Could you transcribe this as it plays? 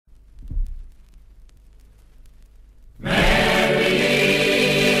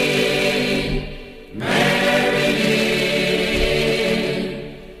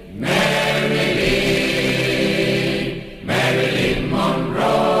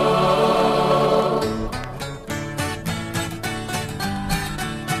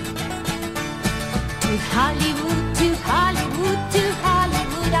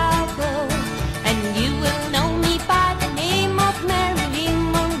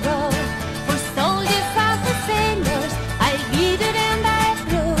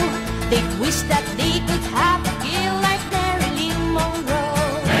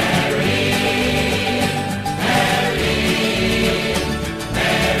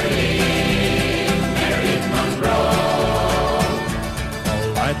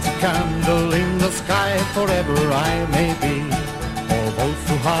forever I may be. For those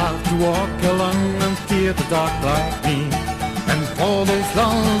who have to walk alone and fear the dark like me, and for those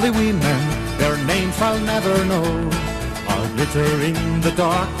lonely women, their names I'll never know. I'll glitter in the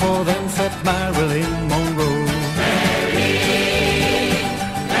dark for them, said Marilyn Monroe.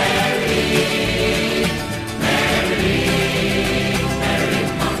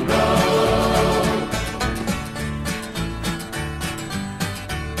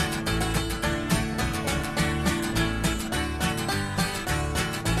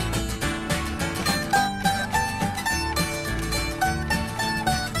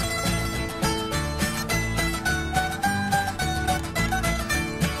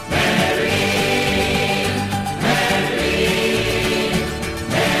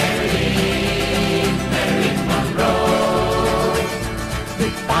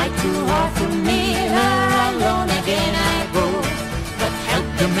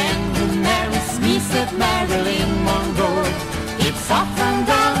 Marilyn Monroe. It's off and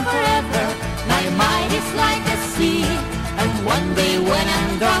gone forever. My mind is like a sea. And one day when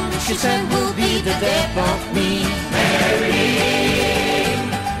I'm gone, she said, will be the death of me. Marilyn,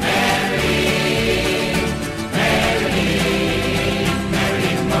 Marilyn, Marilyn,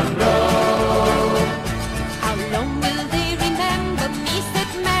 Marilyn Monroe. How long will they remember me,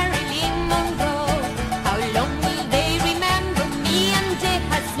 said Marilyn Monroe? How long will they remember me and death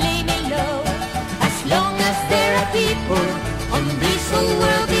has laid me low? As long as there are people on this whole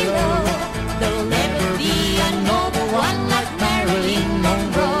world below, there'll never be another one like Marilyn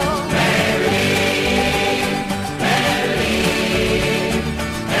Monroe. Marilyn, Marilyn,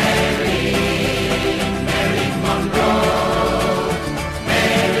 Marilyn, Marilyn Monroe.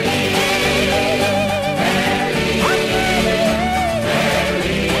 Marilyn, Marilyn,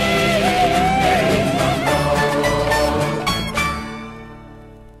 Marilyn, Marilyn Monroe.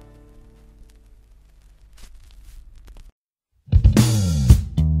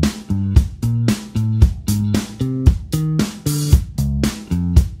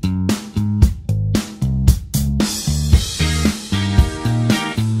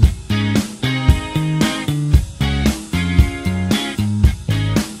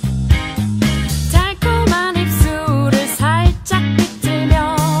 달콤한 입술을 살짝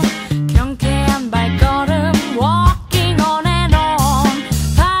비틀며 경쾌한 발걸음 walking on and on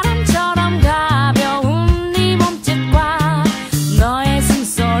바람처럼 가벼운 네 몸짓과 너의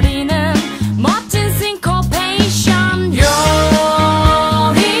숨소리는 멋진 syncopation.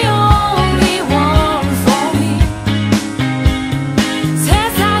 You're the only one for me.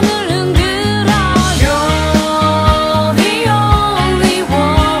 세상을 흔들어. You're the only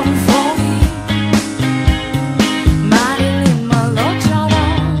one for me. 마릴린 먼로처럼.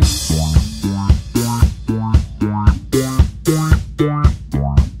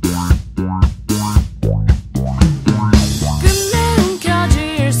 끝내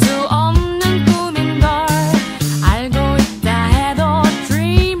움켜쥘 수 없는 꿈인걸 알고 있다 해도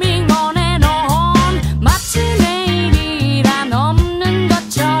dreaming on and on 마치 내일이란 없는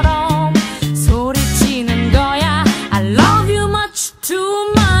것처럼 소리치는 거야. I love you much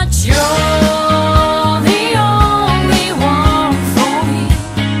too much. You're the only one for me.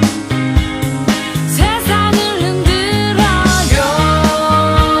 세상을 흔들어.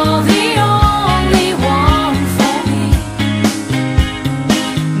 You're the only one for me.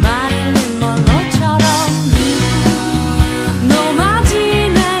 마릴린 먼로처럼 너 맞이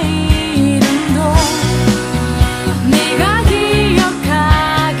내 이름도 네가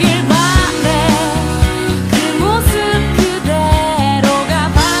기억하길 바래. 그 모습 그대로가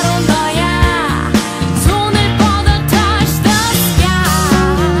바로 너야. 손을 뻗어 touch the sky.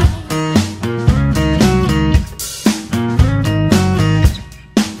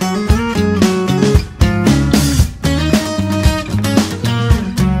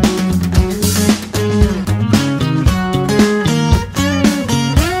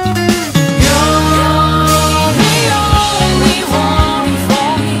 You're the only one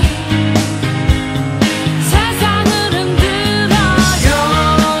for me. 세상을 흔들어. You're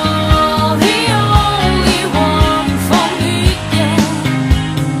the only one for me. Yeah.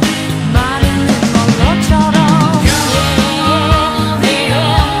 마릴린 먼로처럼. You're the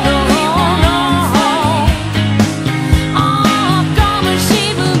only one. 껌을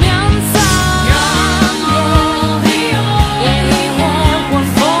씹으면서. You're the only one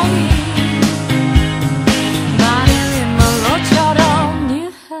for me. 마릴린 먼로처럼.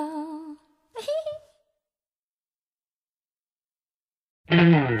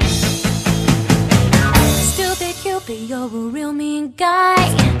 Stupid Cupid, you're a real mean guy.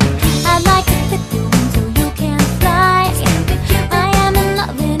 I'd like to fit you in so you can fly. I am in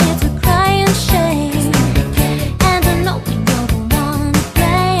love and it's a crying shame.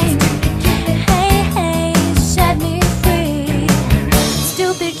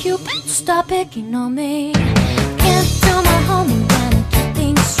 Cupid, stop picking on me. Can't do my homework and I keep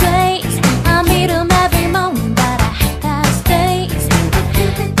things straight. I meet him every morning, but I half-past days.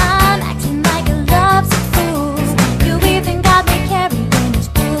 I'm acting like a lovesick fool. You even got me carrying his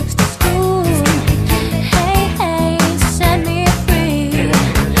books to school. Hey, hey, set me free.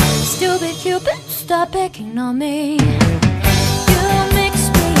 Stupid Cupid, stop picking on me. You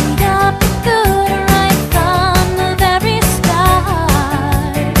mix me up good right from the very start.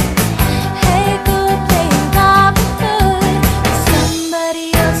 Hey, good play Robin Hood with somebody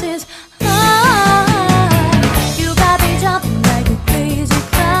else's heart. You got me jumping like a crazy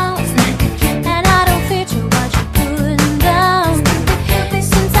clown, and I don't feature what you're putting down.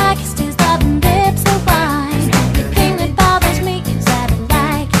 Since I kissed his loving lips of wine, the thing that bothers me is that I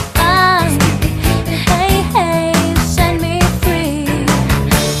like it fine. Hey, hey, set me free.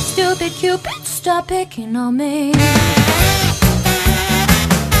 Stupid Cupid, stop picking on me.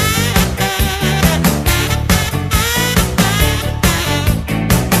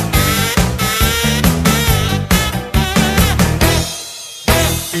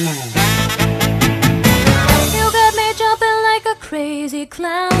 You got me jumping like a crazy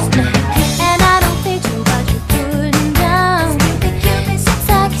clown, and I don't feature what you're putting down. Since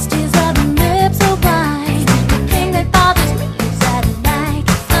I kissed his loving lips of wine, the thing that bothers me is that I like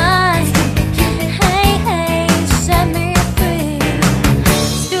it fine. Hey, hey, set me free.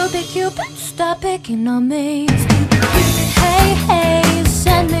 Stupid Cupid, stop picking on me. Hey, hey,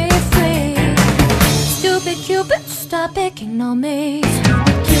 set me free. Stupid Cupid, stop picking on me.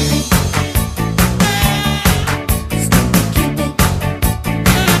 Stupid Cupid. Stupid Cupid.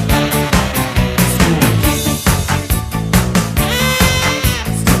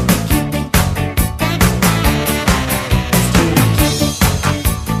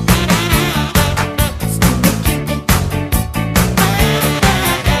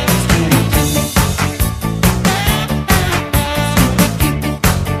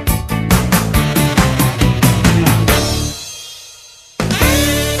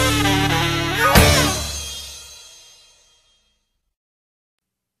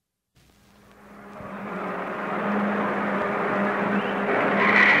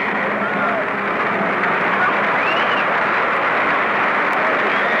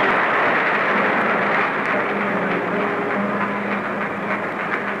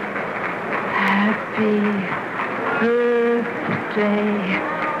 Happy birthday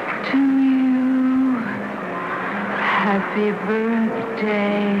to you. Happy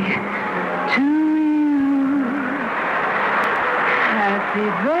birthday to you. Happy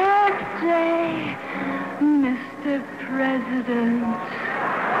birthday, Mr. President.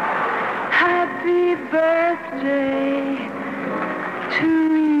 Happy birthday to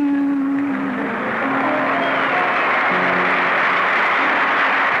you.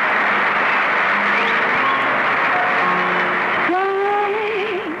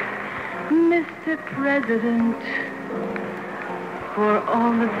 Mr. President, for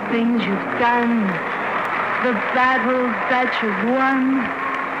all the things you've done, the battles that you've won,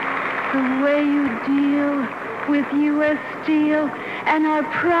 the way you deal with U.S. Steel and our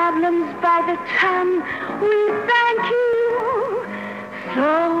problems by the ton. We thank you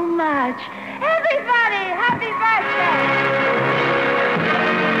so much. Everybody, happy birthday!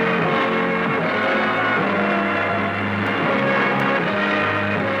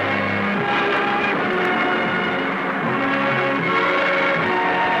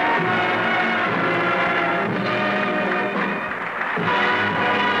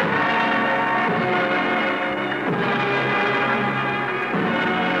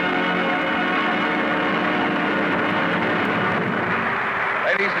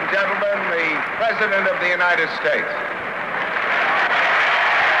 Ladies and gentlemen, the President of the United States.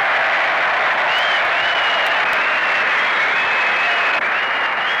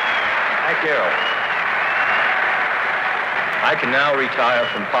 Thank you. I can now retire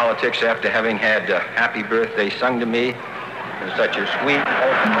from politics after having had Happy Birthday sung to me in such a sweet,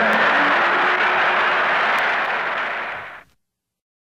 open manner.